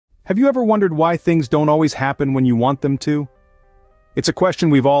Have you ever wondered why things don't always happen when you want them to? It's a question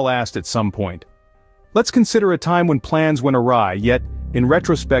we've all asked at some point. Let's consider a time when plans went awry, yet, in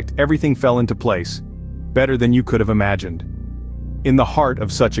retrospect, everything fell into place, better than you could have imagined. In the heart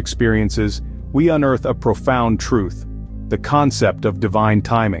of such experiences, we unearth a profound truth, the concept of divine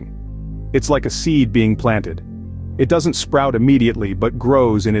timing. It's like a seed being planted. It doesn't sprout immediately but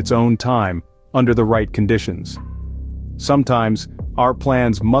grows in its own time, under the right conditions. Sometimes, our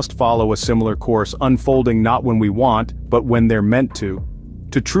plans must follow a similar course, unfolding not when we want, but when they're meant to.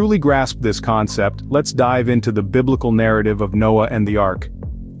 To truly grasp this concept, let's dive into the biblical narrative of Noah and the ark.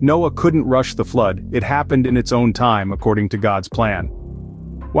 Noah couldn't rush the flood, it happened in its own time according to God's plan.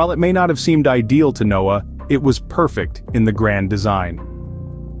 While it may not have seemed ideal to Noah, it was perfect in the grand design.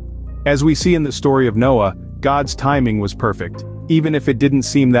 As we see in the story of Noah, God's timing was perfect, even if it didn't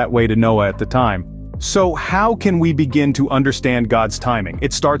seem that way to Noah at the time. So how can we begin to understand God's timing?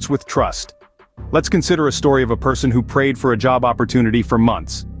 It starts with trust. Let's consider a story of a person who prayed for a job opportunity for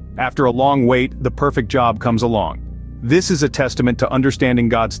months. After a long wait, the perfect job comes along. This is a testament to understanding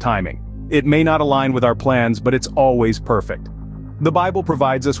God's timing. It may not align with our plans, but it's always perfect. The Bible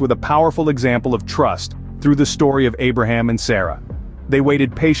provides us with a powerful example of trust through the story of Abraham and Sarah. They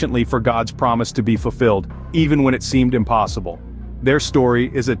waited patiently for God's promise to be fulfilled, even when it seemed impossible. Their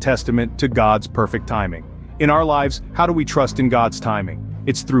story is a testament to God's perfect timing. In our lives, how do we trust in God's timing?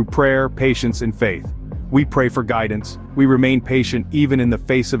 It's through prayer, patience, and faith. We pray for guidance, we remain patient even in the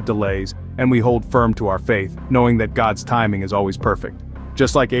face of delays, and we hold firm to our faith, knowing that God's timing is always perfect.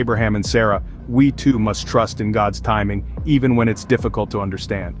 Just like Abraham and Sarah, we too must trust in God's timing, even when it's difficult to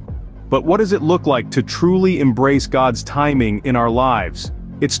understand. But what does it look like to truly embrace God's timing in our lives?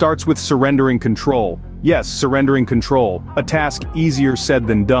 It starts with surrendering control. Yes, surrendering control, a task easier said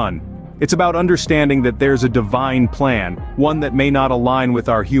than done. It's about understanding that there's a divine plan, one that may not align with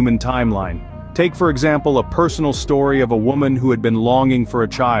our human timeline. Take for example a personal story of a woman who had been longing for a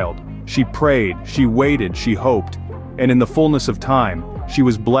child. She prayed, she waited, she hoped, and in the fullness of time, she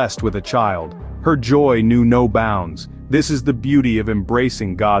was blessed with a child. Her joy knew no bounds. This is the beauty of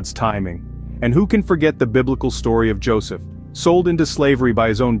embracing God's timing. And who can forget the biblical story of Joseph? Sold into slavery by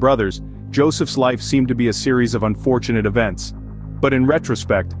his own brothers, Joseph's life seemed to be a series of unfortunate events. But in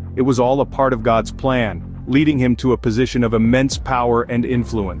retrospect, it was all a part of God's plan, leading him to a position of immense power and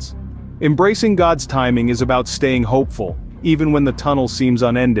influence. Embracing God's timing is about staying hopeful, even when the tunnel seems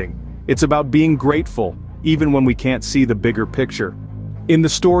unending. It's about being grateful, even when we can't see the bigger picture. In the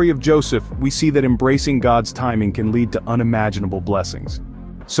story of Joseph, we see that embracing God's timing can lead to unimaginable blessings.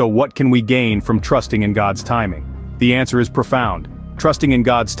 So what can we gain from trusting in God's timing? The answer is profound. Trusting in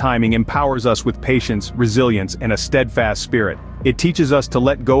God's timing empowers us with patience, resilience, and a steadfast spirit. It teaches us to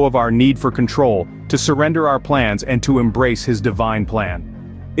let go of our need for control, to surrender our plans, and to embrace His divine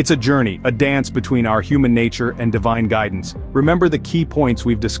plan. It's a journey, a dance between our human nature and divine guidance. Remember the key points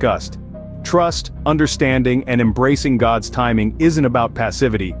we've discussed. Trust, understanding, and embracing God's timing isn't about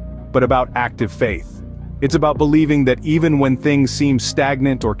passivity, but about active faith. It's about believing that even when things seem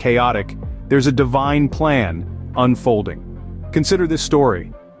stagnant or chaotic, there's a divine plan unfolding. Consider this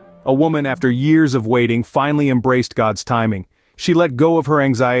story. A woman, after years of waiting, finally embraced God's timing. She let go of her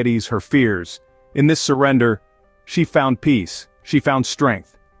anxieties, her fears. In this surrender, she found peace, she found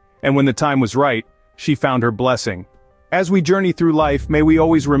strength. And when the time was right, she found her blessing. As we journey through life, may we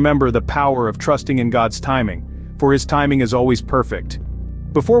always remember the power of trusting in God's timing, for His timing is always perfect.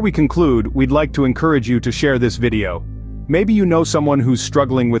 Before we conclude, we'd like to encourage you to share this video. Maybe you know someone who's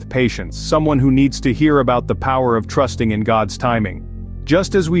struggling with patience, someone who needs to hear about the power of trusting in God's timing.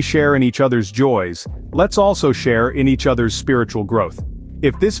 Just as we share in each other's joys, let's also share in each other's spiritual growth.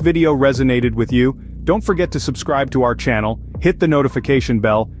 If this video resonated with you, don't forget to subscribe to our channel, hit the notification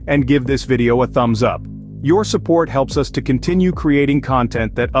bell, and give this video a thumbs up. Your support helps us to continue creating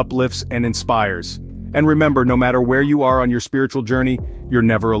content that uplifts and inspires. And remember, no matter where you are on your spiritual journey, you're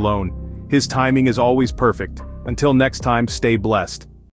never alone. His timing is always perfect. Until next time, stay blessed.